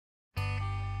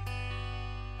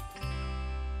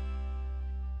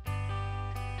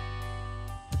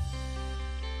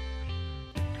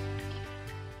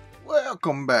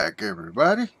Welcome back,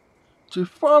 everybody, to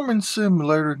Farming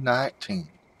Simulator 19.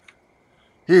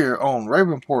 Here on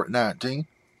Ravenport 19,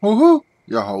 woohoo,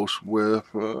 your host with,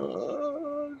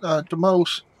 not the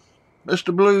most,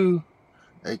 Mr. Blue,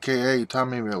 aka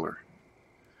Tommy Miller.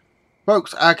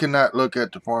 Folks, I cannot look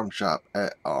at the farm shop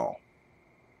at all.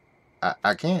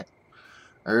 I can't.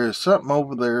 There is something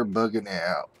over there bugging it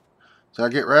out. So I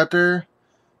get right there,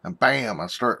 and bam, I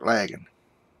start lagging.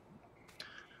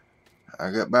 I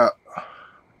get about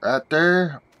right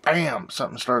there, bam,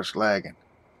 something starts lagging.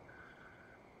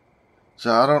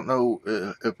 So I don't know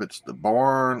if it's the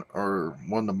barn or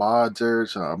one of the mods there,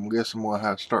 so I'm guessing we'll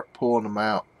have to start pulling them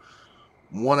out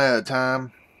one at a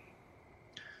time.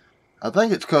 I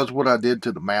think it's because what I did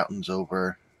to the mountains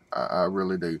over there. I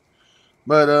really do.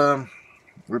 But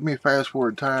let me fast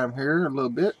forward time here a little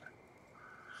bit.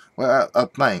 Well, I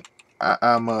think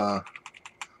I'm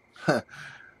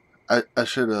I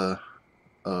should have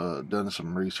done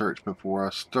some research before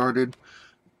I started.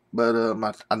 But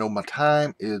I know my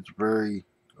time is very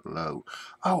low.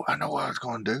 Oh, I know what I was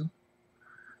going to do.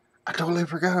 I totally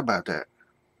forgot about that.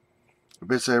 If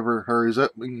this ever hurries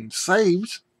up and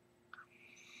saves.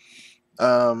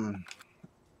 Alright,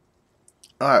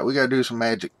 we got to do some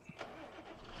magic.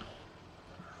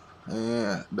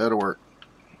 Yeah, that'll work.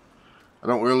 I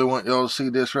don't really want y'all to see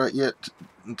this right yet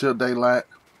until daylight.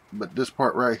 But this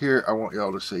part right here, I want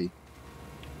y'all to see.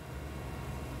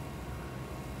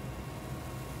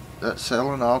 That's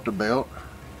selling off the belt.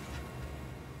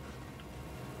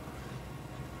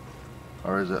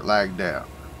 Or is it lagged out?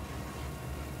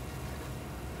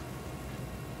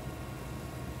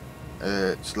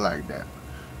 It's lagged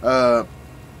out.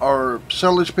 Our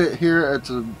silage pit here at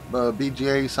the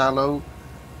BGA silo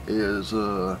is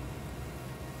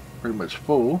pretty much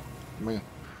full.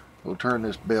 We'll turn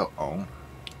this belt on.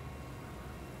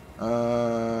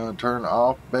 Turn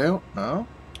off belt? No.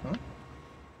 Huh?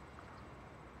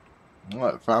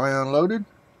 What, finally unloaded?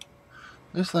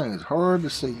 This thing is hard to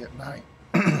see at night.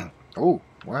 Oh,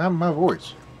 what happened to my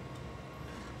voice?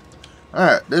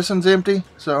 Alright, this one's empty,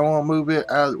 so I want to move it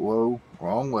out. Whoa,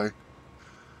 wrong way.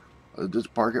 Let's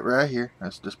just park it right here.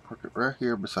 Let's just park it right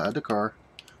here beside the car.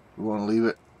 We want to leave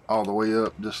it all the way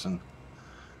up just to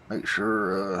make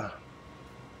sure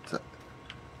it's out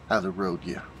of the road.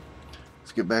 Yeah.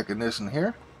 Let's get back in this in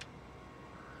here.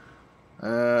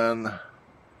 And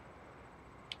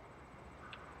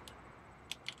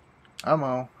I'm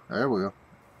on. There we go.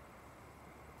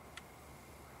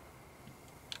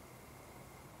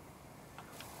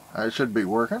 It should be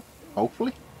working,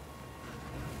 hopefully.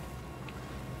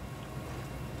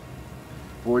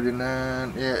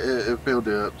 49, yeah, it filled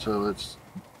up, so it's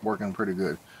working pretty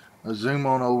good. Let's zoom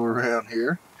on over around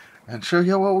here and show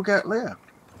you what we got left.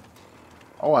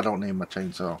 Oh, I don't need my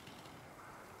chainsaw.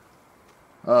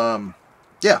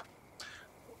 Yeah.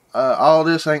 All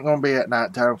this ain't gonna be at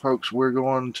nighttime, folks. We're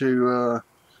going to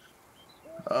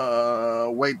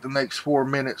wait the next 4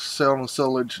 minutes selling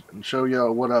silage and show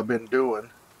y'all what I've been doing.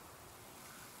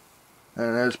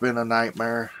 And it's been a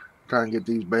nightmare trying to get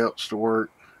these belts to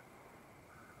work.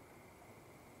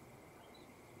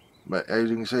 But as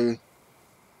you can see,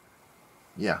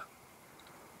 yeah.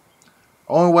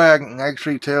 Only way I can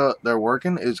actually tell they're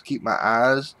working is keep my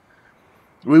eyes.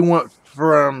 We went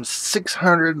from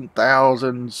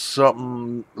 600,000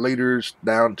 something liters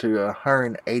down to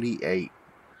 188.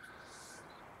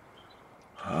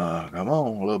 Come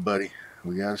on, little buddy.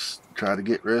 We gotta try to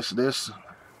get the rest of this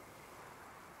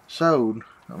sowed.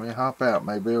 Let me hop out.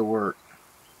 Maybe it'll work.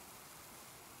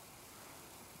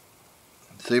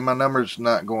 See, my number's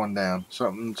not going down.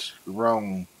 Something's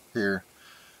wrong here.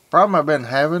 Problem I've been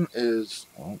having is...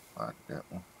 Oh, I got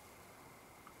one.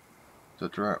 Is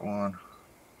that the right one?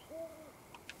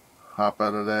 Hop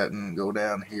out of that and go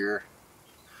down here.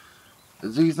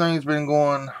 Has these things been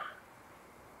going...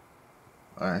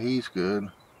 Alright, he's good.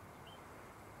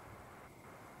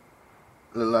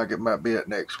 Look like it might be that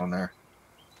next one there.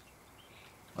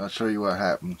 I'll show you what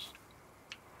happens.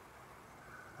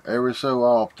 Every so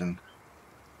often.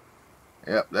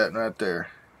 Yep, that right there.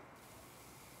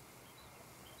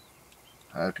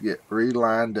 I have to get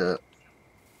re-lined up.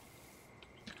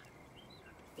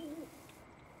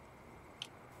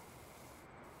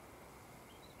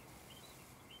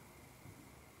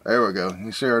 There we go.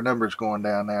 You see our numbers going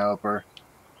down now up there.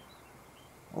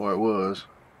 Or it was.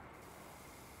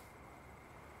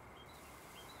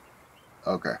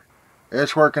 Okay.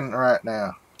 It's working right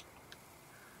now.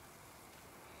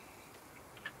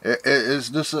 It's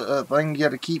just a thing you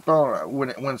got to keep on when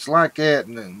it's like that,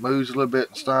 and it moves a little bit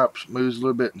and stops, moves a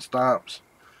little bit and stops.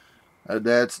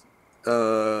 That's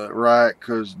right,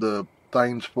 because the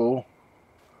thing's full.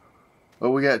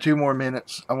 But we got 2 more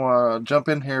minutes. I want to jump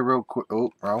in here real quick.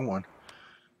 Oh, wrong one.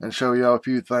 And show y'all a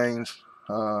few things.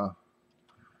 Kind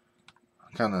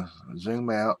of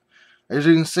zoom out. As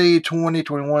you can see, 20,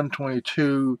 21,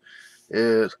 22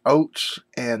 is oats,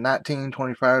 and 19,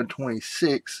 25,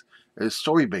 26 is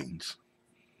soybeans.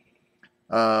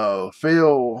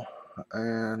 Phil,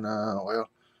 and well,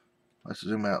 let's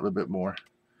zoom out a little bit more.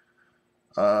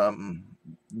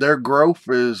 Their growth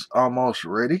is almost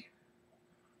ready.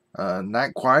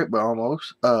 Not quite, but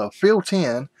almost. Field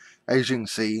 10, as you can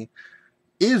see,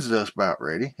 is just about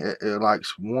ready. It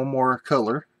likes one more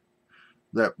color,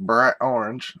 that bright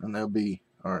orange, and they'll be,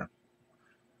 or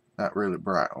not really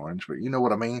bright orange, but you know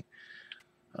what I mean.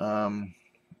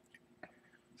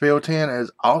 Field 10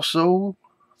 is also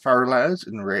fertilized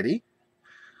and ready.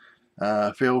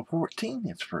 Field 14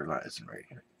 is fertilized and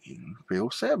ready. In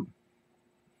Field 7.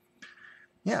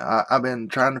 Yeah, I've been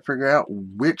trying to figure out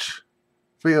which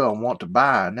field I want to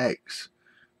buy next,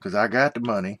 because I got the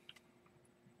money.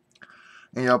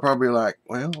 And y'all probably like,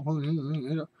 well,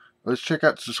 you know, let's check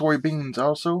out the soybeans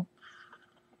also.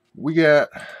 We got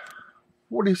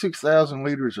 46,000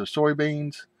 liters of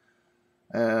soybeans,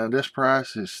 and this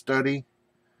price is steady.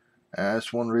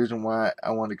 That's one reason why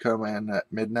I want to come in at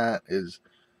midnight is,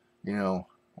 you know,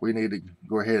 we need to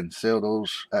go ahead and sell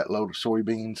that load of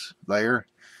soybeans there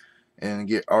and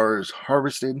get ours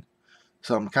harvested.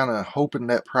 So I'm kind of hoping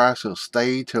that price will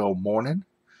stay till morning.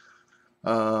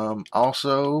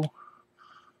 Also,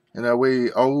 you know,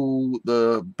 we owe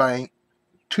the bank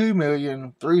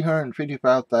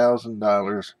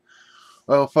 $2,355,000.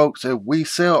 Well, folks, if we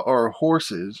sell our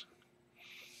horses,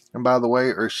 and by the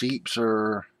way, our sheeps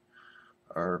are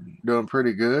doing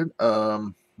pretty good.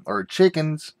 Our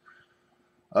chickens,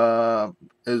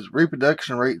 his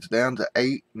reproduction rate's down to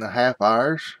 8.5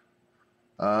 hours.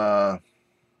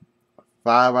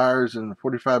 5 hours and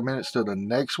 45 minutes to the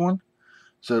next one.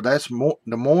 So that's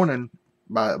the morning.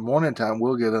 By morning time,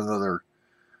 we'll get another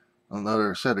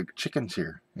set of chickens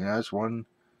here. You know, that's one.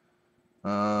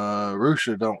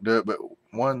 Rooster don't do it, but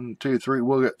 1, 2, 3.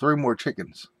 We'll get 3 more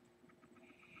chickens.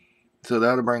 So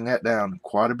that'll bring that down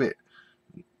quite a bit.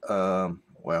 Well,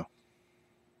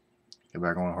 get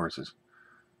back on horses.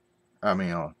 I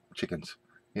mean, on chickens.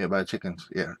 Yeah, by chickens.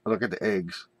 Yeah, look at the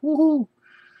eggs. Woohoo!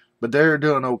 But they're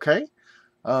doing okay.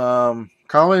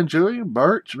 Collin Julian,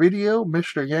 Burchvideo,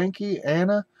 Mr. Yankee,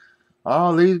 Anna,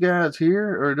 all these guys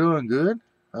here are doing good.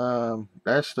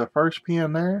 That's the first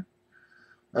pen there.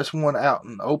 That's one out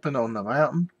and open on the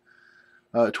mountain.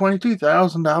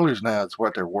 $22,000 now is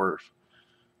what they're worth.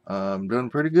 Doing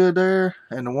pretty good there.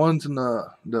 And the ones in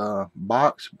the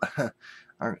box,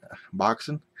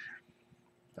 boxing,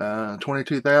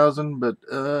 22,000, but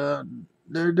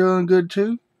they're doing good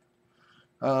too.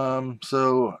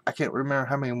 So I can't remember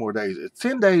how many more days. It's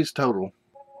 10 days total.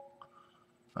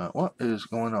 What is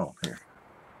going on here?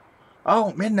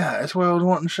 Oh, midnight. That's what I was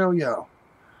wanting to show y'all.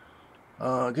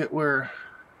 Get where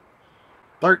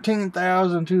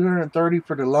 13,230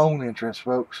 for the loan entrance,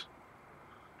 folks.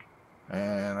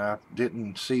 And I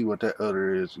didn't see what that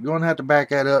other is. You're going to have to back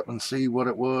that up and see what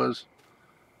it was.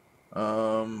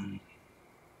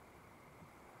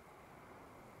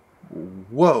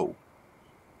 Whoa.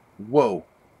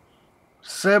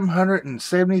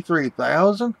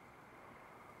 773,000?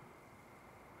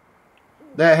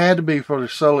 That had to be for the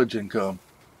silage income.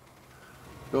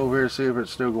 Go over here and see if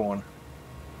it's still going.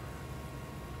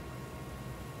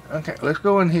 Okay, let's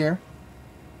go in here.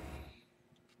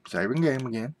 Saving game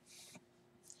again.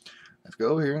 Let's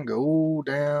go here and go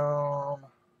down.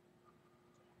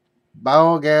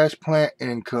 Biogas plant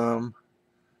income.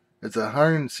 It's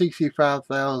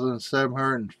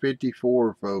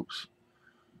 165,754, folks.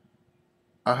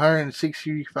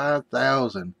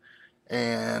 165,000,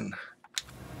 and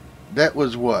that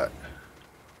was what? How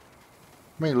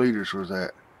many liters was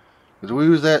that? Because we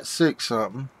was at 6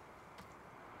 something.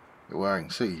 Well, I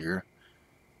can see here.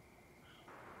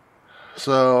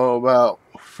 So about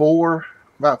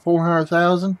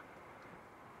 400,000,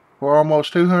 for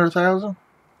almost 200,000.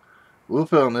 We're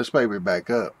filling this baby back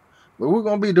up, but we're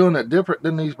gonna be doing it different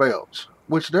than these belts,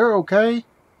 which they're okay.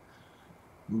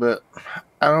 But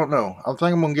I don't know. I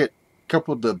think I'm going to get a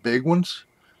couple of the big ones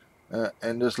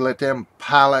and just let them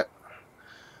pilot.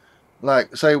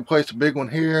 Like, say we place a big one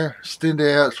here, extend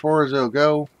it out as far as they'll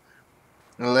go,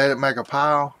 and let it make a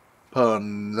pile. Put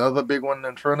another big one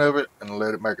in front of it, and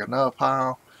let it make another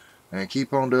pile. And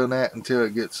keep on doing that until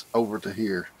it gets over to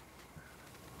here.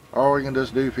 Or we can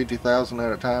just do 50,000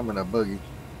 at a time in a buggy.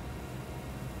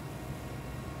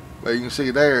 But you can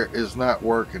see there, it's not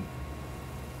working.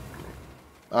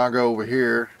 I'll go over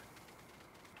here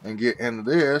and get into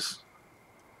this.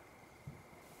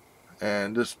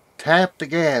 and just tap the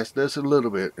gas just a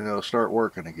little bit and it'll start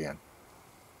working again.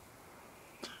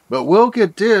 But we'll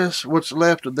get this, what's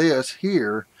left of this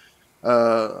here,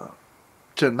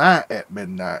 tonight at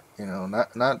midnight. You know,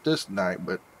 not this night,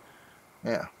 but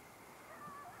yeah.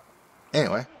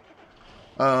 Anyway,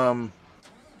 I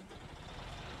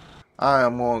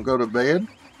am going to go to bed,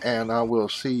 and I will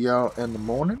see y'all in the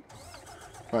morning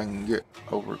if I can get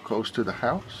over close to the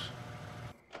house.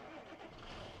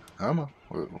 Come on.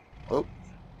 Whoa. Oh,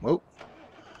 whoa.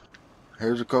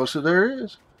 Here's the closest there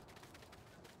is.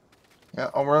 Yeah,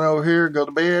 I'll run over here, go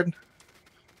to bed.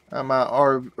 I'm my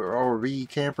RV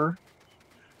camper.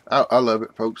 I love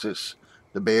it, folks.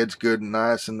 The bed's good and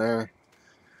nice in there.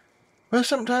 But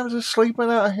sometimes it's sleeping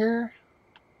out here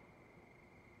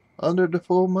under the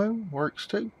full moon works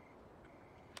too.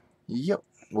 Yep.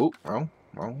 Whoop, wrong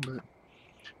button.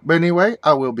 But anyway,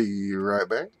 I will be right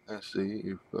back. Let's see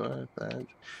if I'm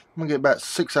gonna get about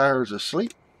 6 hours of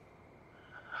sleep.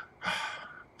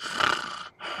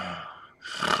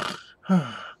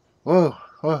 Whoa,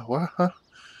 what?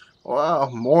 Wow,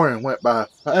 morning went by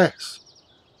fast.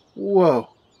 Whoa.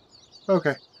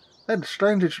 Okay. I had the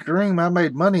strangest dream I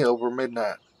made money over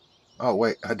midnight. Oh,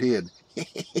 wait, I did.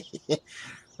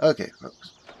 Okay,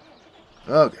 folks.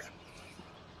 Okay.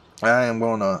 I am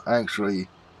going to actually...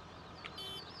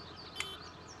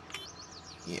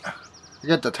 Yeah. I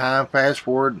got the time fast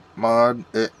forward mod.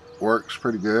 It works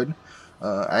pretty good.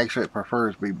 Actually, it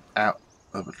prefers to be out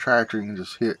of a tractor. You can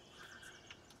just hit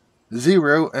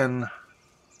 0 and a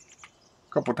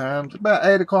couple times. About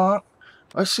 8 o'clock.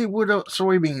 Let's see what the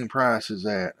soybean price is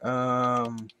at. If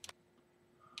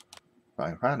I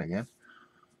can find it again.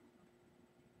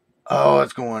 Oh,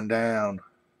 it's going down.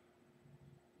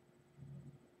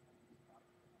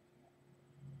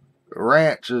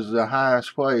 Ranch is the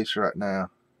highest place right now.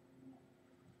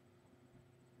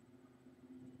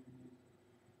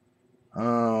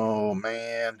 Oh,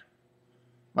 man.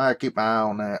 Might keep my eye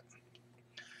on that.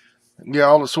 Get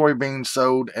all the soybeans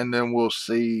sold, and then we'll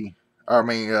see. I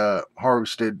mean,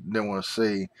 harvested, then we'll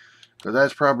see. Because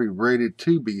that's probably ready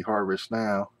to be harvested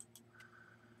now.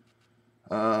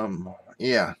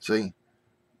 Yeah, see.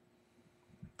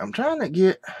 I'm trying to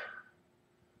get...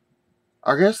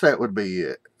 I guess that would be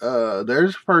it.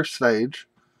 There's the first stage.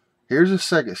 Here's the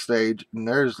second stage, and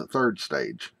there's the third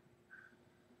stage.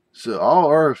 So all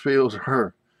our fields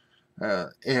are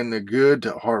in the good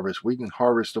to harvest. We can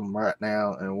harvest them right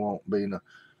now, and it won't be no...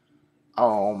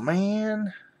 Oh,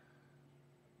 man.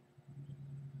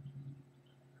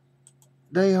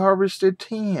 They harvested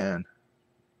 10.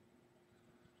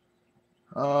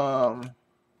 Oh,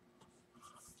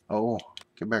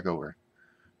 get back over.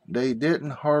 They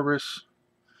didn't harvest.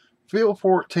 Field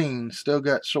 14 still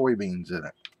got soybeans in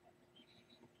it.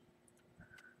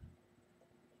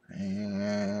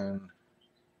 And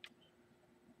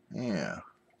yeah,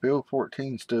 field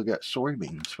 14 still got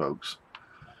soybeans, folks.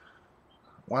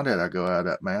 Why did I go out of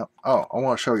that map? Oh, I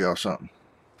want to show y'all something.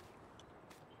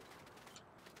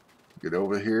 Get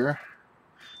over here.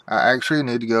 I actually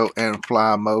need to go in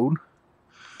fly mode.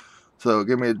 So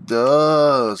give me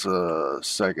just a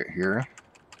second here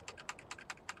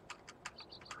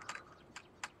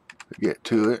to get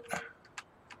to it.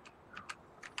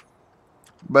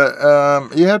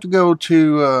 But you have to go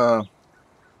to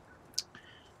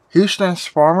Houston's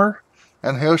Farmer,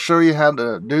 and he'll show you how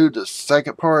to do the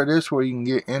second part of this where you can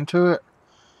get into it.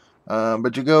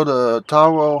 But you go to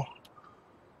toggle.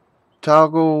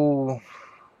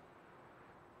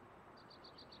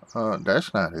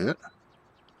 That's not it.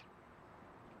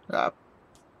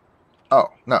 Oh,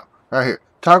 no. Right here.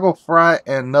 Toggle fry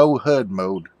and no HUD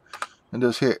mode. And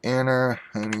just hit enter.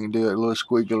 And you can do a little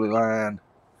squiggly line.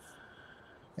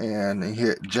 And you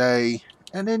hit J.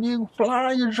 And then you can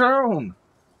fly your drone.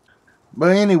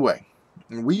 But anyway.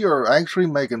 We are actually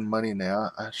making money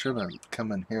now. I should have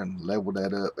come in here and leveled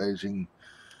that up. As you can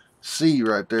see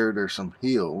right there, there's some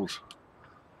hills.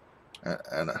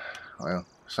 And well,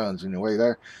 sun's in the way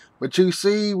there. But you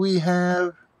see we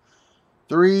have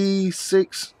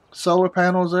 6 solar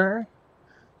panels there.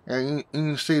 Yeah, you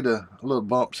can see the little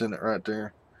bumps in it right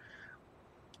there.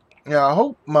 Yeah, I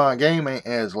hope my game ain't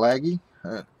as laggy.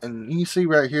 And you see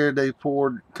right here they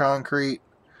poured concrete,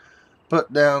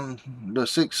 put down the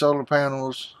 6 solar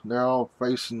panels. They're all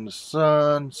facing the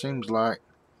sun, seems like.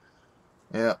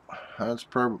 Yeah, that's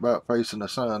probably about facing the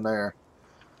sun there.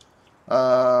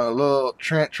 A little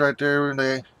trench right there where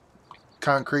they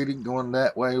concreted going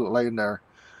that way, laying their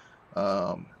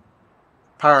power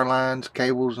lines,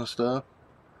 cables and stuff.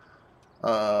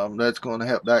 That's going to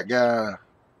help that guy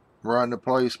run the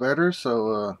place better.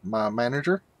 So my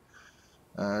manager,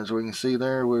 As we can see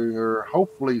there, we are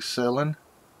hopefully selling.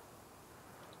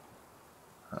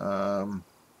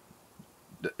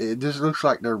 It just looks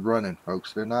like they're running,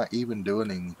 folks. They're not even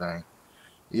doing anything.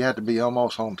 You have to be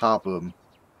almost on top of them.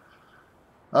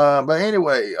 But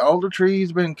anyway, all the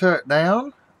trees been cut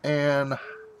down, and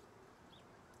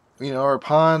our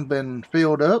pond been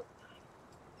filled up.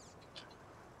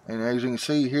 And as you can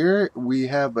see here, we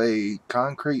have a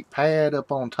concrete pad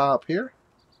up on top here.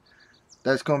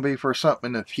 That's going to be for something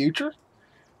in the future.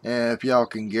 And if y'all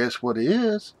can guess what it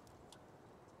is,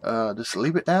 just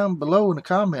leave it down below in the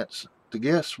comments to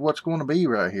guess what's going to be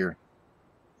right here.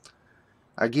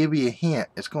 I give you a hint.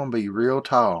 It's going to be real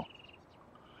tall.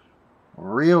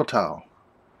 Real tall.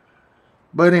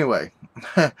 But anyway,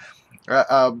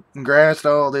 I grassed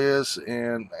all this,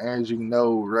 and as you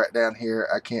know, right down here,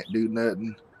 I can't do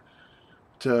nothing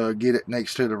to get it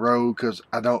next to the road because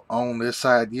I don't own this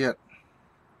side yet.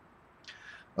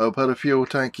 I'll put a fuel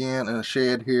tank in and a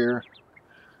shed here,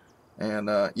 and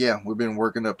yeah, we've been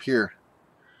working up here.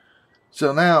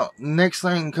 So now, next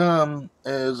thing come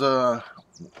is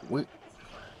we're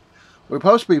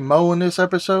supposed to be mowing this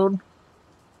episode.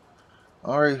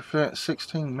 Already spent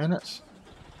 16 minutes.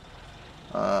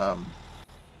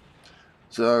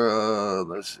 So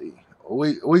let's see.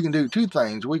 We can do two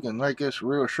things. We can make this a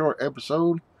real short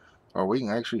episode, or we can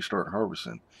actually start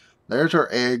harvesting. There's our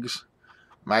eggs.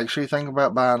 I'm actually thinking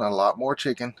about buying a lot more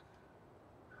chicken.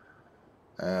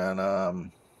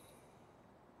 And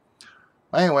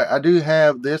anyway, I do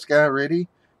have this guy ready,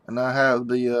 and I have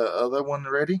the other one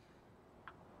ready.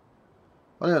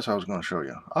 What else I was going to show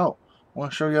you? Oh, I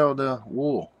want to show y'all the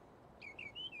wool.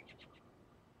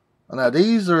 Now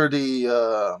these are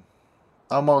the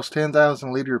almost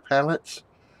 10,000 liter pallets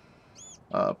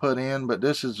put in, but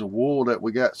this is the wool that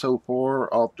we got so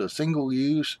far off the single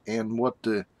use, and what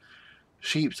the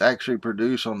sheeps actually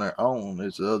produce on their own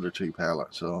is the other two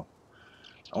pallets. So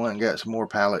I went and got some more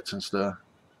pallets and stuff.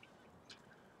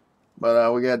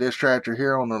 But we got this tractor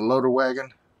here on the loader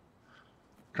wagon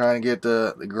trying to get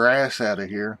the grass out of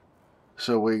here,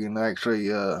 so we can actually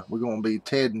we're going to be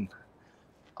tedding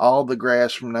all the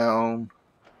grass from now on.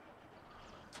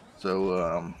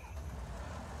 So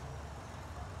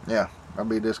yeah, I'll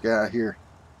be this guy here.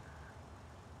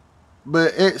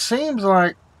 But it seems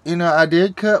like, I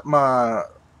did cut my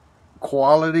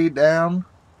quality down.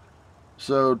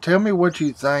 So tell me what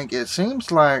you think. It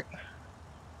seems like,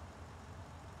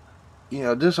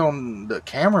 just on the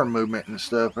camera movement and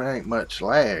stuff, there ain't much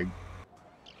lag.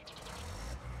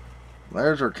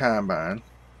 There's our combine.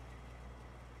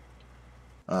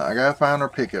 I gotta find our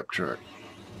pickup truck.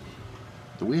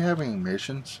 Do we have any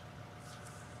missions?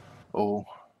 Oh,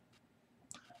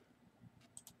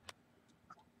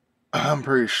 I'm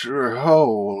pretty sure.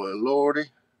 Holy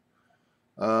lordy.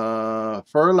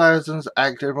 Fertilizing's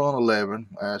active on 11.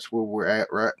 That's where we're at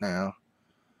right now.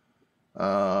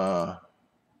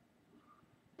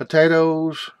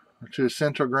 Potatoes to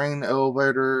central grain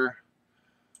elevator.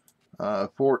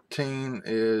 14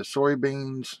 is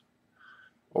soybeans.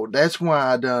 Oh, that's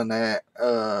why I done that.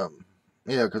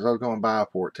 Yeah, because I was going to buy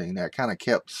 14. I kind of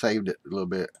saved it a little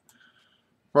bit.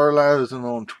 Fertilizing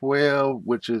on 12,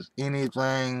 which is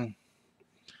anything.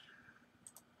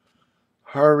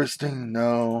 Harvesting,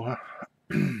 no.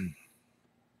 And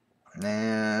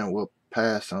we'll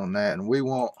pass on that. And we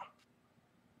want,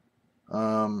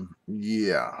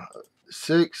 yeah.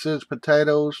 6 is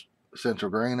potatoes,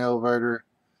 central grain elevator.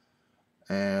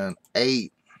 And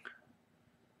 8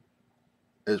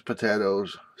 is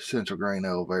potatoes, central grain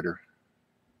elevator.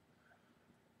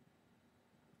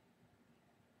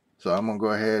 So I'm going to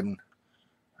go ahead and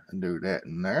do that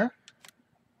in there.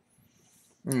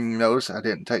 Notice I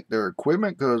didn't take their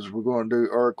equipment because we're going to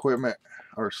do our equipment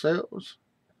ourselves.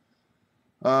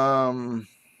 Now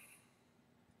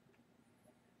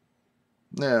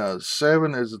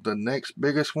 7 is the next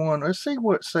biggest one. Let's see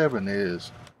what 7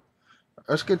 is.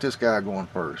 Let's get this guy going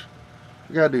first.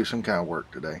 We got to do some kind of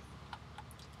work today.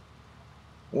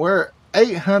 We're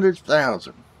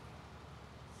 800,000.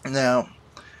 Now,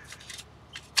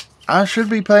 I should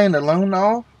be paying the loan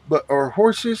off, but our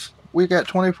horses, we got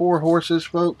 24 horses,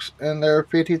 folks, and they're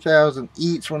 50,000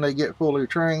 each when they get fully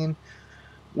trained,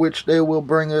 which they will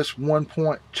bring us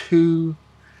 $1.2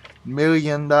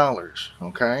 million.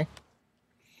 Okay,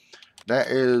 that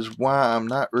is why I'm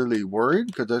not really worried,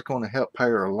 because that's going to help pay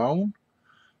our loan.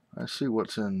 Let's see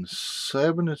what's in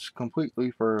 7. It's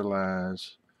completely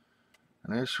fertilized,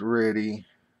 and it's ready.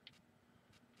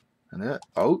 And that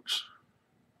oats.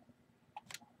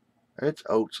 It's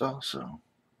oats also.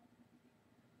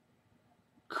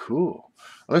 Cool.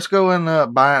 Let's go in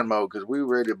buying mode because we're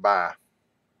ready to buy.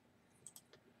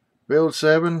 Field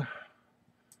 7,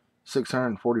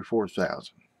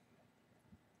 644,000.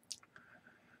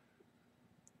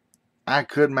 I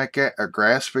could make that a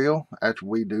grass field after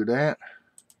we do that.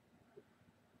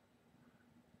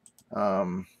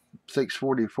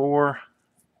 644.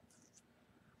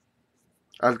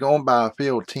 I was going by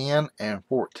field 10 and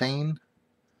 14.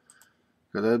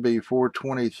 So that'd be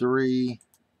 423.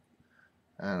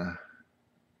 And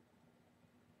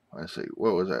let's see,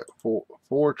 what was that?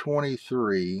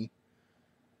 423.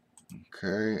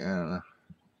 Okay, and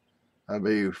that'd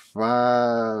be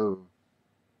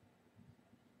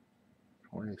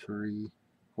 523.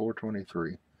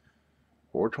 423.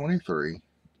 423.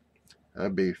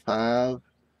 That'd be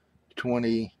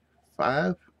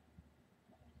 525.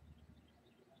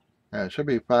 It should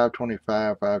be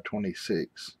 525,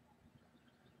 526.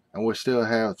 And we still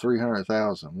have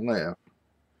 300,000 left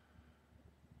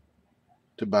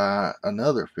to buy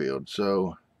another field.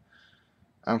 So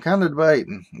I'm kind of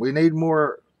debating. We need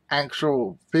more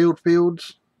actual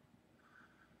fields.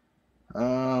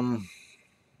 I'm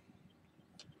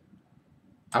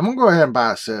gonna go ahead and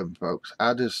buy 7, folks.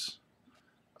 I got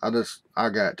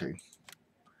to.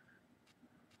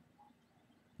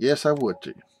 Yes, I would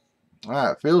too.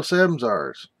 Alright, field 7's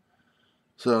ours.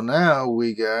 So now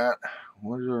we got,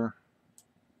 we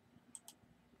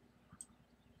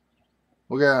got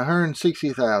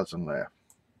 160,000 left.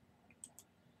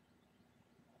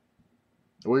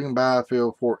 We can buy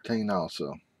field 14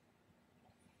 also.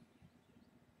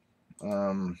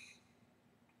 Or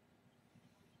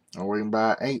we can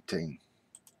buy 18.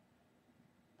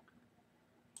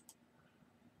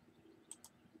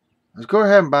 Let's go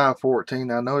ahead and buy 14.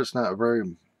 I know it's not very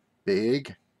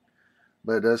big,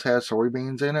 but it does have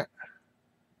soybeans in it.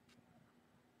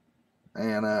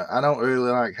 And I don't really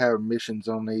like having missions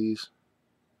on these.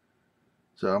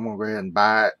 So I'm going to go ahead and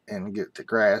buy it and get the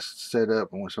grass set up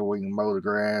so we can mow the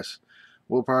grass.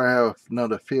 We'll probably have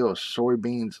another field of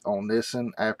soybeans on this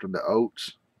one after the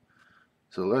oats.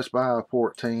 So let's buy a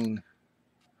 14.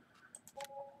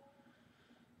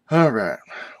 Alright.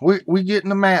 We getting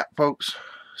the map, folks.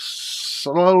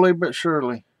 Slowly but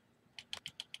surely.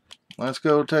 Let's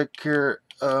go take care,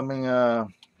 where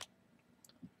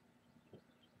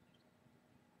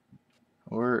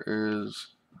is,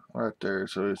 right there,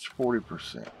 so it's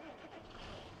 40%.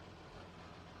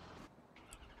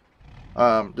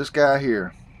 This guy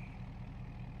here,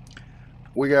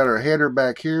 we got our header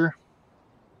back here.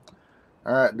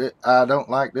 Alright, I don't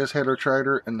like this header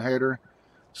trailer and header,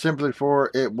 simply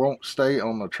for it won't stay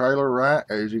on the trailer right,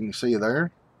 as you can see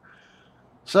there.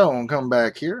 So I'm going to come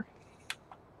back here.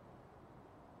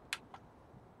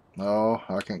 Oh,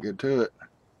 I can't get to it.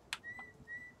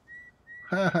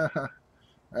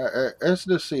 Let's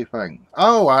just see if I can.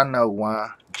 Oh, I know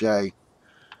why, Jay.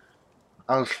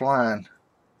 I was flying.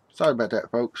 Sorry about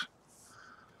that, folks.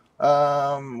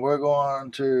 We're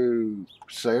going to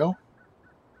sell.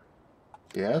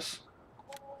 Yes.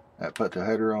 I put the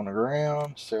header on the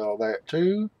ground. Sell that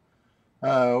too.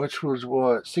 Which was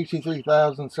what,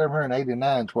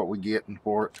 63,789 is what we're getting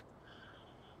for it.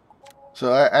 So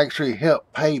that actually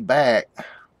helped pay back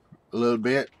a little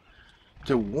bit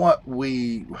to what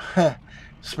we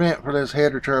spent for this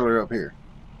header trailer up here.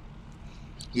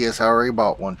 Yes, I already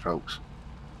bought one, folks.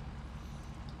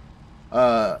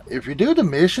 If you do the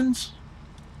missions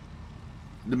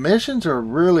are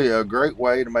really a great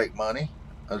way to make money,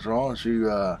 as long as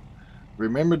you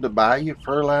remember to buy your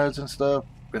fertilizer and stuff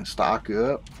and stock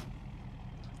up.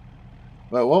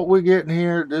 But what we're getting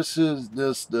here, this is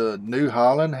the New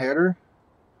Holland header,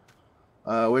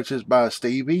 which is by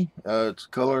Stevie. It's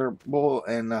colorable,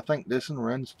 and I think this one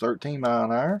runs 13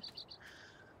 miles an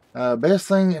hour. Best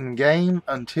thing in game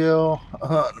until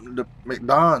the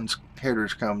McDonald's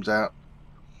headers comes out.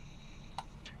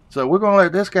 So we're gonna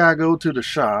let this guy go to the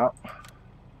shop.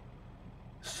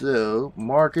 So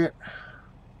market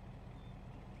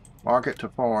to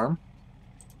farm,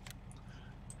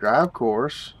 drive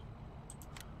course,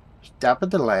 stop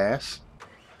at the last,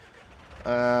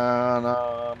 and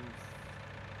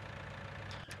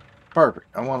perfect.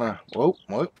 I wanna, whoa,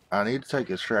 I need to take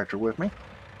this tractor with me.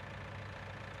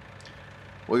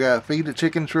 We gotta feed the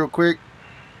chickens real quick,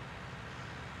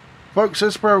 folks.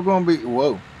 This is probably gonna be,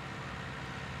 whoa.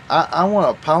 I want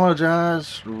to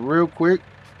apologize real quick.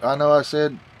 I know I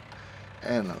said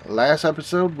in the last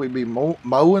episode we'd be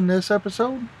mowing this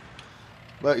episode,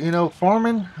 but you know,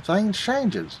 farming, things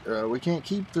changes. We can't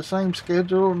keep the same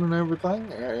schedule and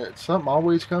everything. Something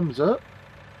always comes up.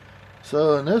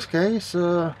 So in this case,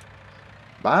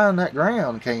 buying that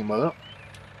ground came up.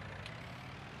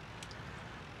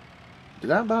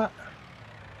 Did I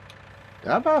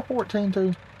buy 14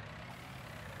 too?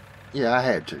 Yeah, I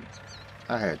had to.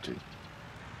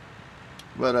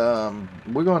 But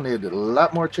we're gonna need a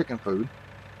lot more chicken food,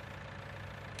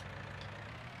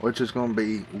 which is gonna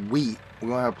be wheat. We're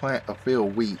gonna have to plant a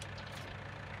field wheat.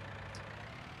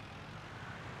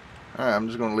 All right, I'm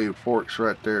just gonna leave forks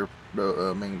right there.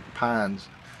 I mean pines,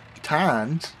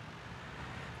 tines.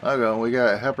 Okay, we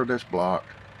got heifer this block.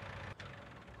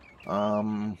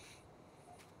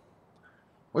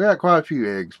 We got quite a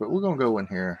few eggs, but we're gonna go in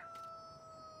here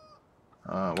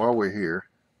while we're here.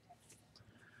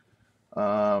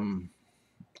 I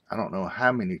don't know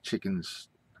how many chickens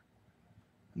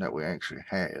that we actually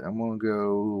had. I'm gonna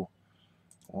go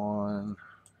one.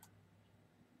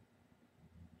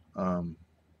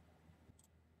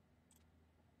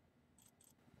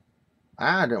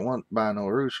 I didn't want to buy no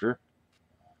rooster.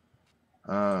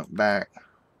 Back.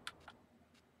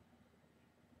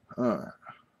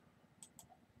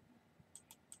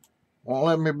 Won't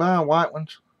let me buy white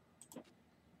ones.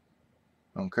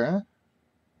 Okay.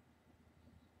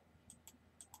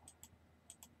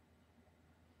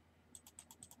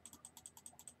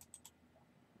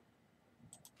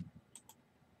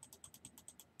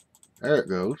 There it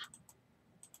goes.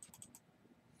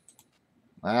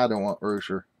 I don't want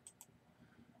rooster.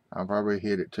 I'll probably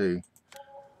hit it too.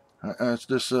 Let's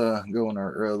just go on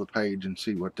our other page and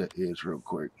see what that is real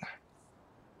quick.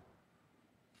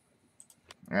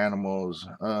 Animals.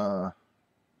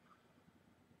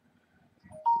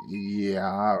 Yeah,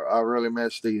 I really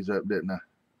messed these up, didn't I?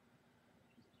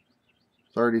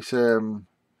 37,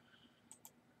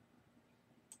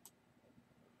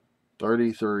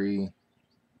 33.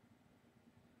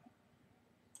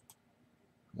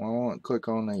 Well, I want to click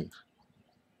on these.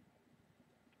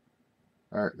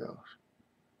 There it goes.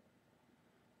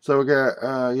 So we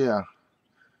got, yeah.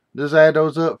 Just add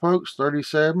those up, folks.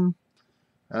 37.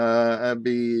 That'd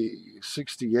be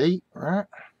 68, right?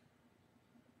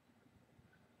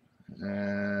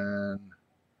 And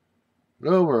a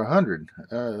little over 100.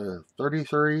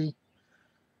 33.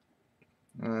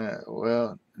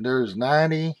 Well, there's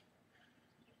 90,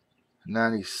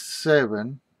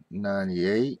 97,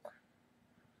 98,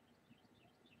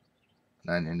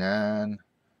 99,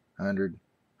 100,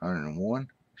 101.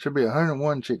 Should be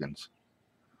 101 chickens.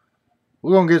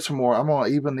 We're going to get some more. I'm going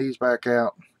to even these back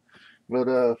out.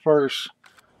 But first,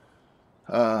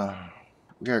 we got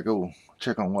to go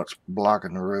check on what's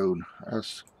blocking the road.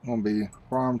 That's going to be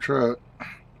farm truck.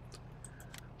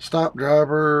 Stop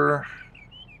driver.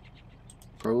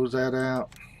 Close that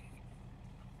out.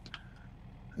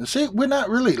 And see, we're not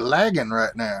really lagging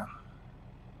right now.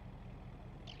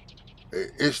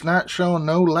 It's not showing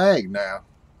no lag now.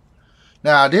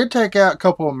 Now, I did take out a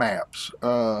couple of maps.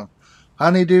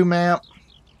 Honeydew map,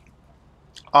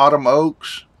 Autumn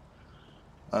Oaks,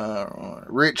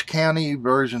 Rich County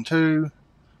version 2.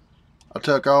 I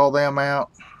took all them out.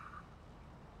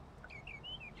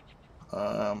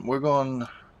 We're going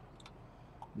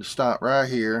to stop right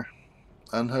here,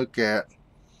 unhook that.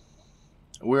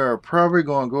 We are probably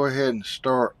going to go ahead and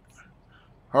start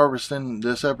harvesting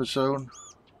this episode.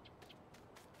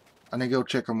 I need to go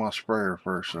check on my sprayer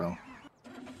first, though.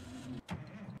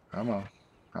 Come on.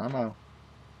 Come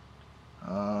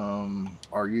on.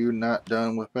 Are you not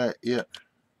done with that yet?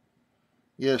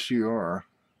 Yes, you are.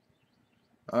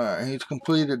 Alright, he's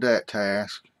completed that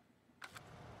task.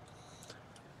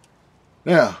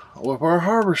 Now, with our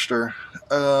harvester,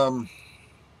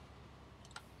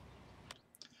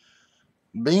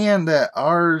 being that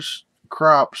ours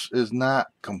crops is not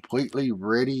completely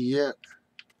ready yet,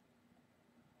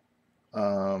 get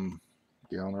on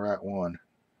the right one.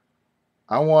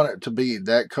 I want it to be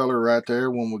that color right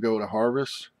there when we go to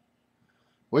harvest.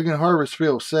 We can harvest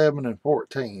field 7 and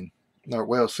 14. No,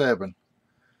 well, 7.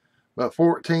 But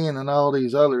 14 and all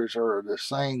these others are the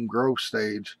same growth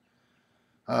stage.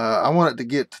 I want it to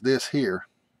get to this here.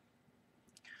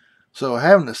 So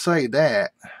having to say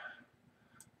that,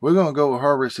 we're going to go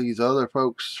harvest these other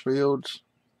folks' fields.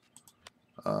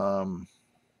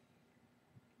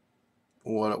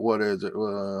 What is it?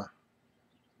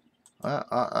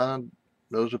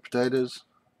 Those are potatoes.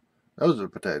 Those are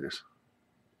potatoes.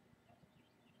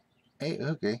 Hey,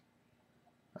 okay.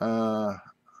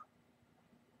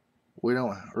 We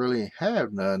don't really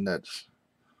have none that's.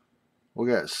 We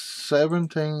got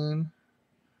 17,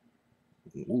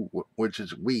 which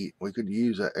is wheat. We could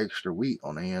use that extra wheat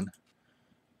on the end.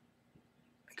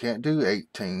 Can't do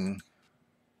 18.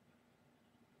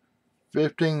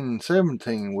 15 and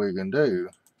 17 we can do.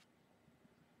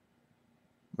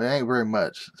 But ain't very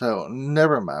much. So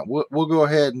never mind. We'll go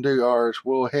ahead and do ours.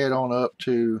 We'll head on up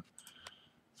to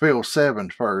field 7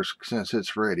 first since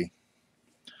it's ready.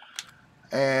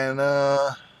 And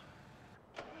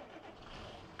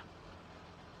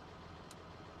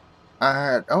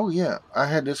oh yeah, I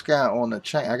had this guy on the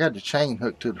chain. I got the chain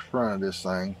hooked to the front of this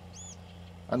thing.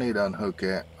 I need to unhook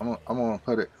it. I'm gonna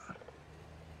put it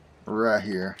right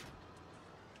here.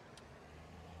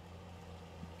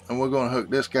 And we're gonna hook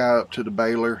this guy up to the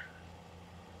baler.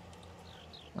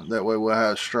 That way we'll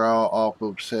have straw off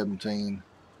of 17.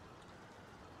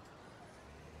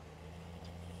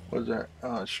 What's that?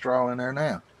 Oh, it's straw in there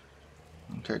now.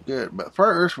 Okay, good. But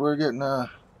first, we're getting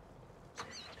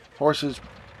horses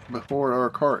before our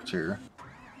carts here.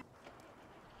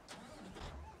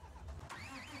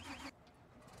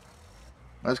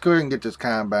 Let's go ahead and get this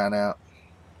combine out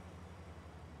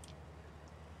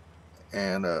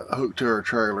and hook to our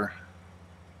trailer.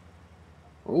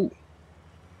 Oh,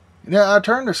 now I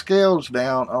turned the scales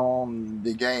down on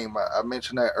the game. I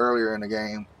mentioned that earlier in the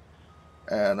game,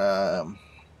 and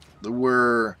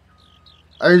we're,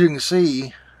 as you can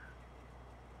see,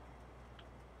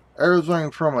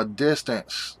 everything from a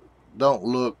distance don't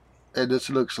look. It just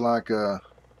looks like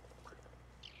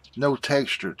no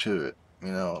texture to it.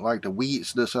 You know, like the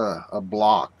wheat's just a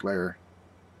block there.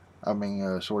 I mean,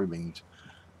 soybeans.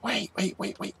 Wait.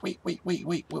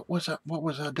 What was that? What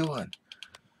was I doing?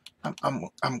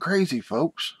 I'm crazy,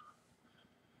 folks.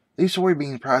 These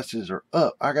soybean prices are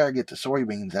up. I gotta get the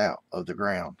soybeans out of the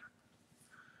ground.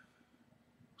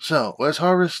 So let's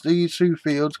harvest these 2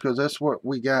 fields because that's what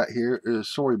we got here is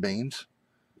soybeans.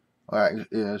 Alright,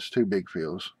 yeah, it's 2 big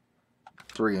fields,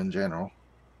 3 in general.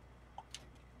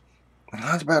 And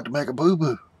I was about to make a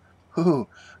boo-boo. Oh,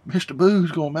 Mr.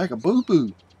 Boo's gonna make a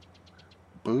boo-boo.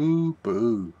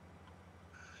 Boo-boo.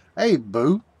 Hey,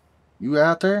 Boo. You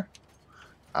out there?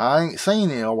 I ain't seen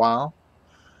you in a while.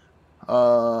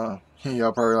 Y'all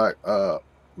probably like,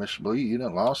 Mr. Blue, you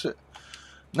done lost it?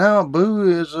 No, Boo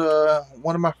is,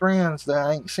 one of my friends that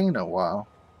I ain't seen in a while.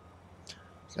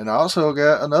 And I also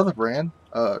got another friend,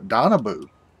 Donna Boo.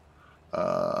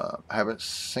 Haven't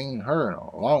seen her in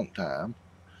a long time.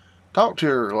 Talked to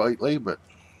her lately, but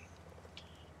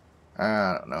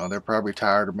I don't know. They're probably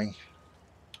tired of me.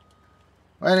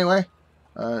 Anyway,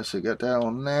 so got that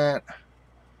on that.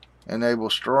 Enable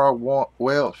straw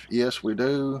wealth. Yes, we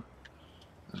do.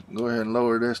 Let's go ahead and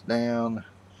lower this down.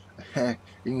 You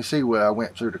can see what I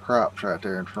went through the crops right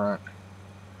there in front.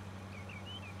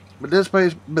 But this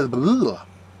baby's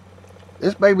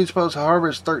supposed to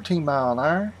harvest 13 mile an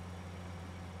hour.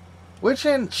 Which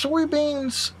in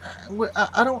soybeans,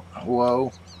 I don't.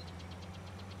 Whoa.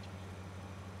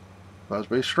 Supposed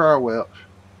to be straw wealth.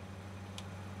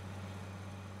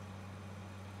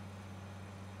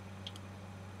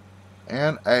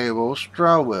 Enable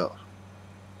straw wealth.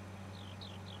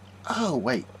 Oh,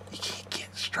 wait. You can't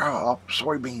get straw off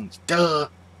soybeans. Duh.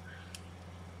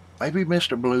 Maybe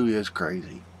Mr. Blue is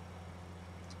crazy.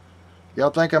 Y'all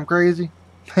think I'm crazy?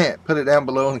 Put it down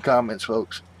below in the comments,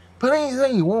 folks. Put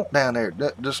anything you want down there.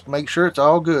 Just make sure it's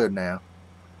all good now.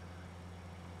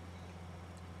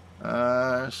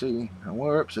 Let's see.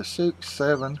 We're up to 6,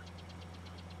 7,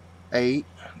 8,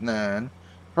 9.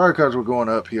 Probably because we're going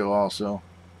uphill also.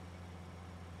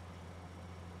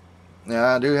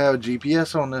 Now, I do have a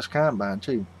GPS on this combine,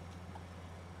 too.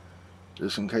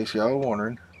 Just in case y'all are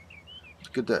wondering. Let's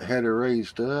get that header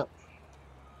raised up.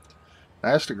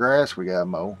 That's the grass we got to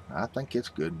mow. I think it's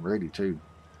good and ready, too.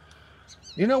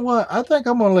 You know what? I think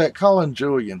I'm going to let Collin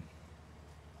Julian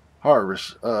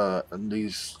harvest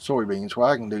these soybeans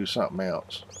while I can do something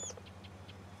else.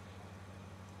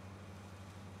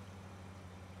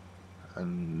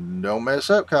 And don't mess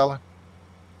up, Collin.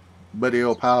 Buddy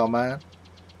old pal of mine.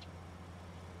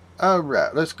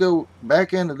 Alright, let's go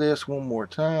back into this one more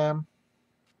time.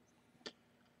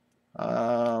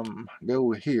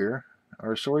 Go here.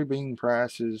 Our soybean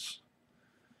prices.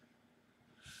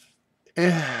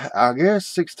 I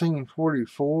guess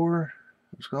 1644.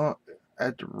 It's going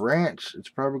at the ranch. It's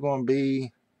probably going to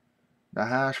be the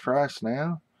highest price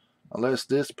now, unless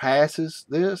this passes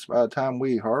this by the time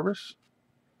we harvest.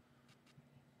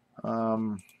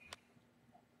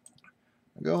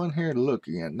 Go in here and look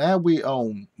again. Now we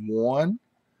own 1,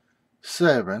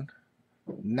 7,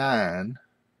 9,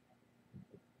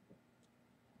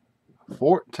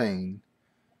 14,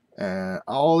 and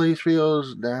all these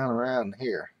fields down around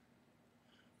here.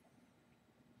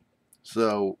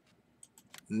 So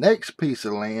next piece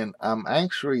of land I'm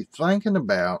actually thinking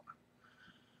about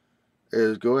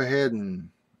is go ahead and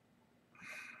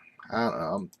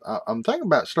I'm thinking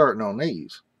about starting on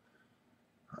these.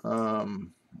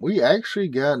 We actually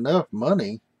got enough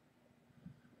money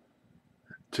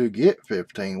to get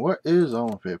 15. What is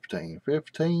on 15?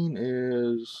 15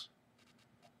 is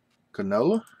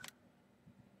canola.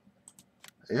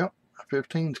 Yep,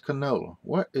 15's canola.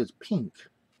 What is pink?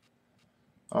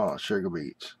 Oh, sugar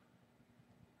beets.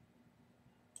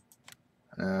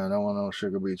 I don't want no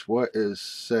sugar beets. What is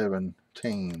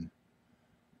 17?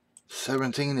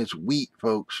 17 is wheat,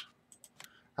 folks.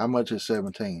 How much is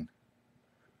 17?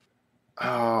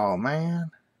 Oh,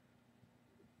 man.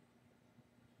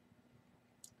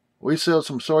 We sell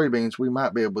some soybeans. We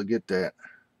might be able to get that.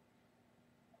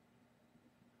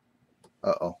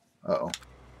 Uh-oh. Uh-oh.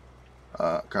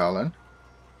 Collin.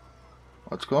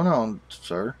 What's going on,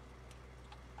 sir?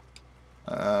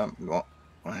 Well,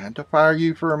 I had to fire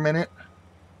you for a minute.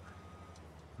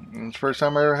 It's the first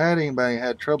time I ever had anybody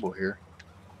had trouble here.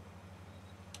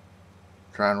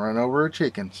 Trying to run over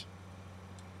chickens.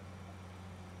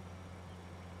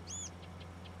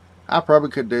 I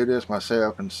probably could do this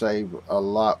myself and save a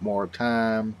lot more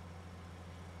time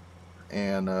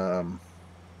and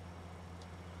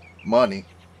money.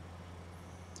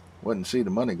 Wouldn't see the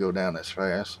money go down as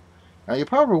fast. Now you're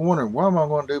probably wondering, what am I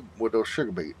going to do with those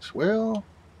sugar beets? Well,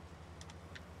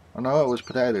 I know it was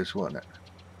potatoes, wasn't it?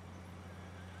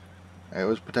 It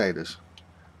was potatoes.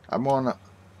 I'm going to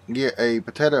get a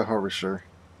potato harvester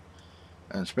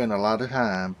and spend a lot of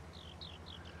time.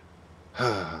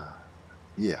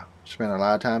 Yeah, spend a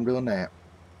lot of time doing that.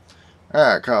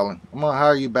 Alright, Collin, I'm going to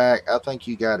hire you back. I think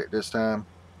you got it this time.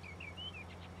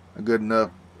 A good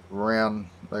enough round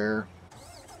there.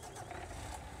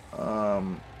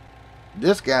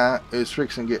 This guy is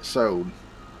fixing to get sold.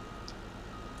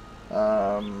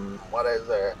 What is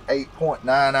there?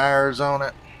 8.9 hours on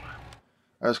it.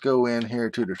 Let's go in here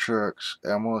to the trucks.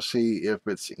 I'm going to see if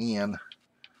it's in.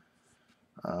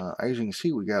 As you can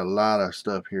see, we got a lot of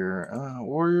stuff here.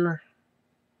 Warrior.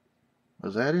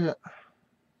 Was that it?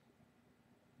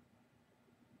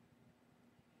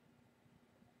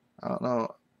 I don't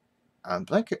know. I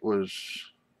think it was.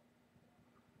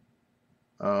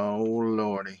 Oh,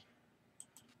 lordy.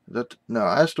 No,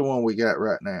 that's the one we got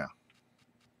right now.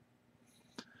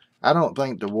 I don't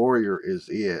think the Warrior is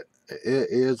it. It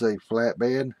is a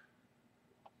flatbed.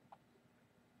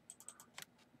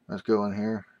 Let's go in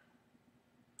here.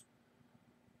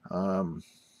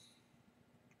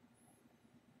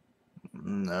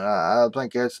 No, I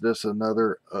think that's just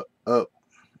another up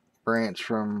branch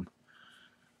from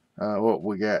what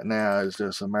we got now is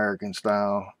just American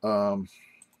style.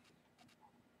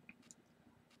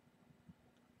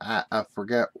 I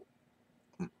forgot.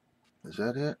 Is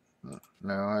that it?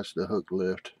 No, that's the hook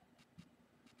lift.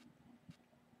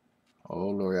 Oh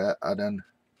Lord, I done.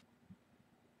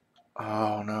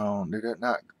 Oh no, did it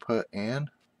not put in?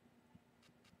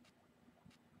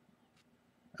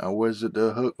 Was it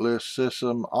the hook lift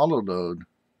system auto load?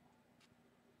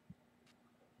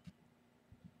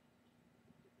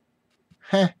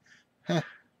 Heh, heh.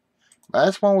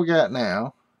 That's one we got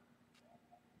now.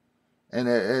 And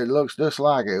it looks just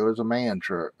like it was a man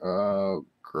truck.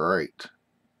 Great.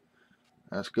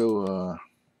 Let's go,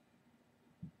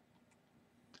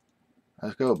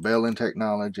 Belling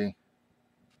Technology.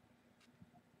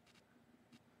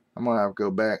 I'm gonna have to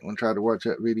go back and try to watch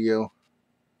that video.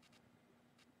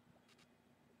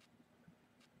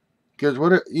 Because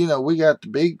we got the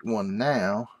big one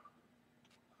now.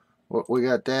 We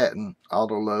got that and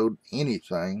auto load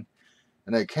anything.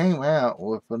 And they came out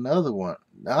with another one.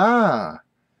 Right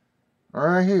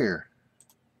here.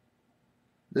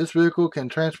 This vehicle can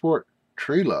transport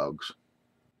tree logs.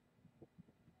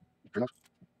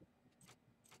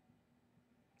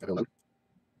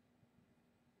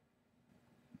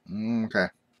 Okay.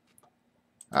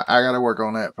 I gotta work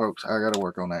on that, folks. I gotta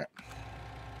work on that.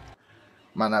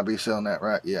 Might not be selling that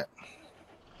right yet.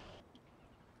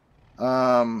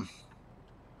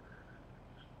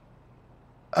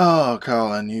 Oh,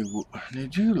 Collin,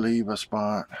 did you leave a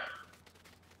spot?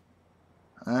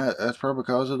 That's probably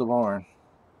because of the barn.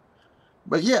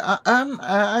 But yeah, I'm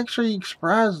actually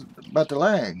surprised about the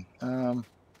lag.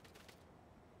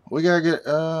 We gotta get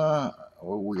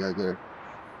we gotta get.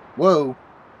 Whoa.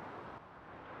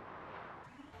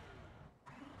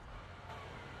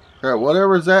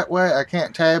 Whatever's that way, I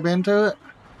can't tab into it.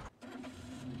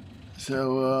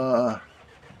 So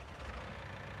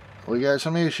we got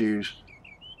some issues.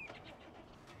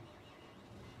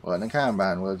 Wasn't a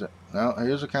combine, was it? No,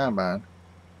 here's a combine.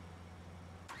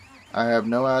 I have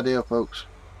no idea, folks.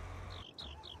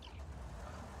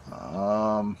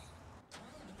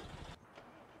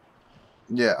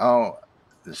 Yeah,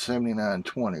 the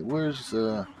 7920. Where's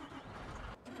the...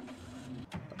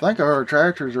 I think our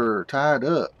tractors are tied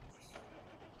up.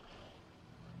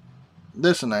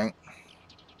 This one ain't.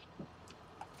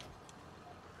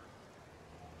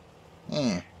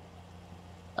 Yeah.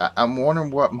 I'm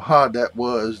wondering what mod that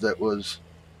was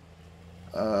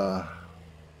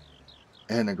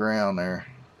in the ground there.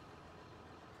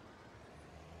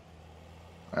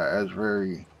 That's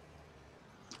very...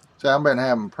 See, I've been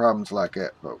having problems like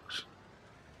that, folks.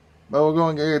 But we're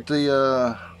going to get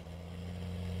the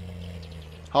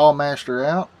Hall Master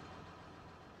out.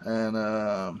 And,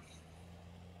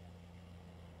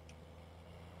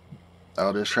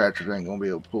 oh, this tractor ain't going to be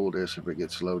able to pull this if it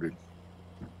gets loaded.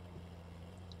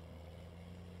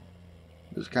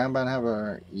 Does Combine have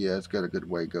a... Yeah, it's got a good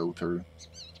way to go through.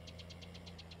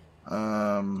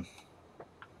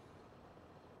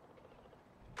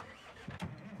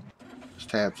 Let's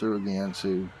tab through again,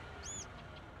 see.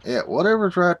 Yeah,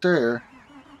 whatever's right there.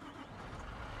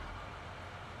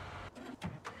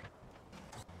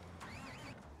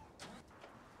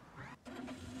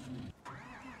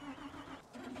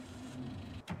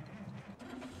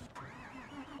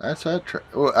 That's that.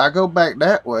 Well, I go back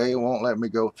that way, it won't let me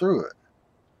go through it.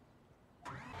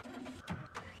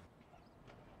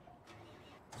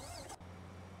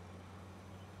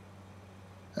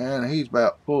 And he's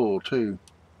about full too.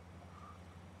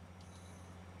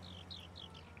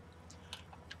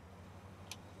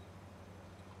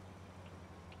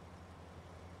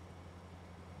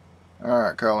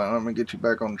 Alright, Collin, let me get you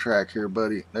back on the track here,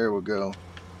 buddy. There we go.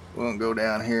 We're going to go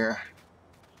down here,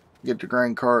 get the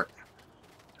grain cart,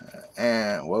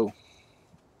 and, whoa.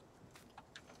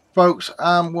 Folks,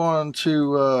 I'm going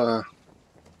to,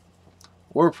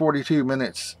 we're 42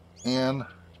 minutes in.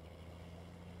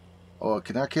 Oh,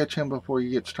 can I catch him before he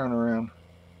gets turned around?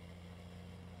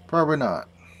 Probably not.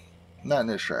 Not in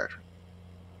this tractor.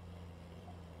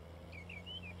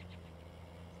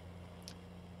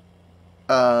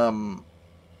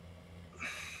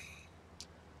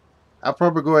 I'll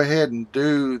probably go ahead and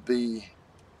do the...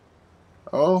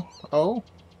 Oh,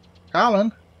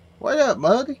 Collin, wait up,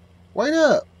 buddy. Wait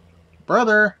up.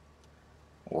 Brother,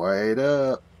 wait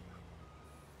up.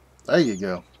 There you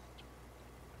go.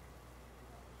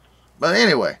 But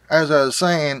anyway, as I was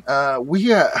saying, we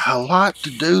got a lot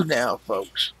to do now,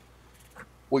 folks.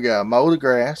 We got to mow the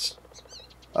grass,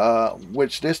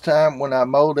 which this time when I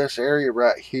mow this area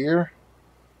right here,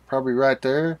 probably right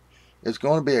there, it's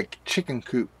going to be a chicken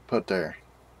coop put there.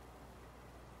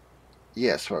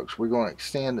 Yes, folks, we're going to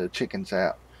extend the chickens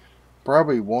out.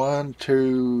 Probably 1,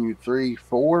 2, 3,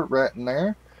 4 right in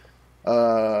there.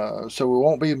 So we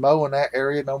won't be mowing that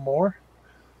area no more.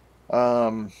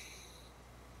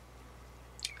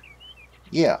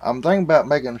 Yeah, I'm thinking about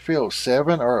making field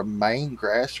 7 or a main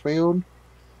grass field,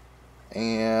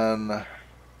 and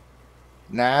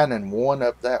 9 and 1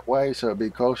 up that way, so it'll be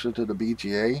closer to the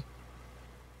BGA.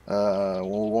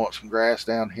 We'll want some grass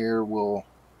down here. We'll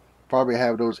probably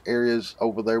have those areas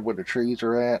over there where the trees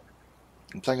are at.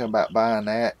 I'm thinking about buying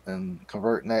that and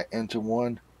converting that into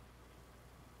one.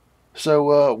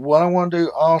 So what I want to do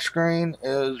off screen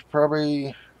is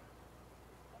probably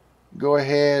go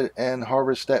ahead and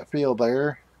harvest that field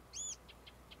there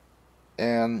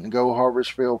and go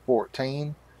harvest field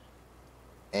 14.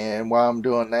 And while I'm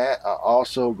doing that, I'm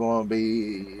also going to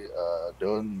be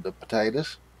doing the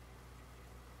potatoes.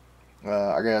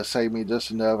 I gotta save me just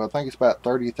enough. I think it's about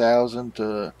 $30,000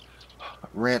 to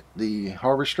rent the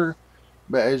harvester.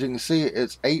 But as you can see,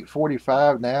 it's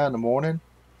 8:45 now in the morning.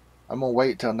 I'm gonna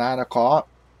wait till 9 o'clock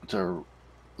to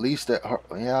lease that.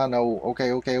 Yeah, I know. Okay.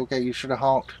 You should have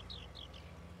honked.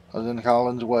 I was in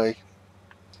Collin's way.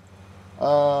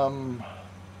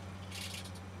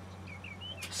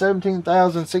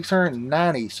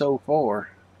 17,690 so far.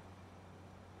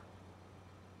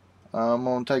 I'm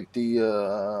gonna take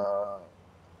the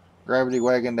gravity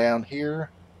wagon down here.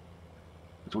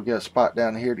 So we got a spot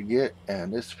down here to get,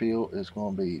 and this field is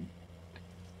gonna be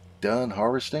done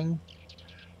harvesting.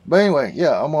 But anyway,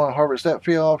 yeah, I'm gonna harvest that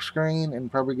field off screen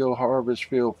and probably go harvest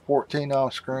field 14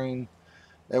 off screen.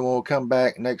 And when we'll come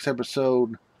back next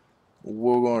episode,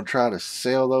 we're gonna try to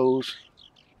sell those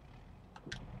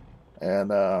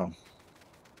and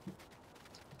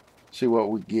see what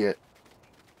we get.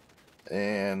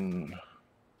 And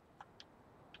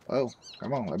oh,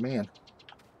 come on, let me in.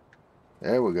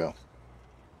 There we go.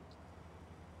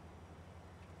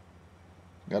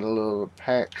 Got a little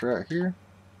patch right here.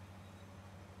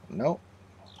 Nope.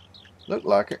 Look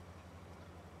like it.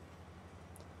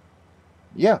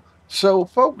 Yeah. So,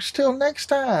 folks, till next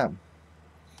time.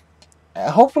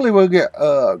 Hopefully we'll get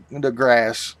the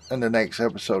grass in the next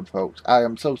episode, folks. I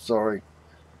am so sorry.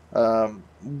 We're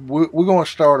going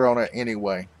to start on it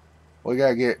anyway. We got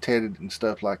to get it tedded and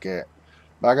stuff like that.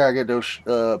 But I got to get those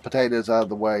potatoes out of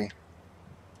the way.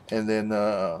 And then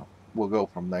we'll go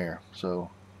from there.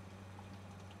 So,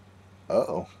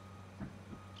 uh-oh.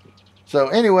 So,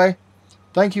 anyway,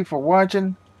 thank you for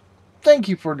watching. Thank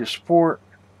you for the support.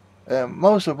 And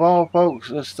most of all, folks,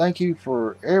 just thank you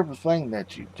for everything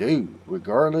that you do,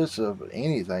 regardless of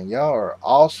anything. Y'all are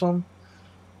awesome.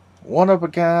 One of a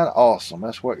kind, awesome.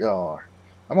 That's what y'all are.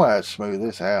 I'm going to have to smooth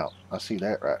this out. I see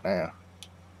that right now.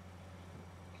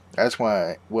 That's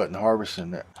why I wasn't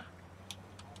harvesting it.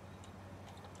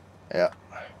 Yeah.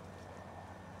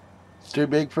 It's too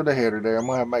big for the header there. I'm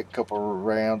going to have to make a couple of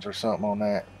rounds or something on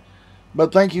that.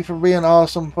 But thank you for being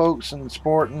awesome, folks, and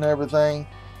supporting everything.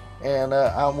 And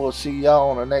I will see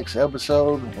y'all on the next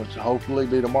episode, which will hopefully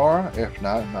be tomorrow. If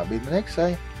not, it might be the next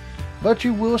day. But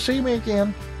you will see me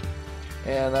again.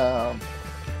 And,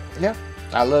 yeah,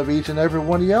 I love each and every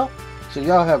one of y'all. So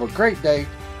y'all have a great day,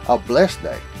 a blessed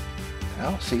day. And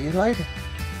I'll see you later.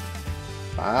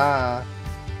 Bye.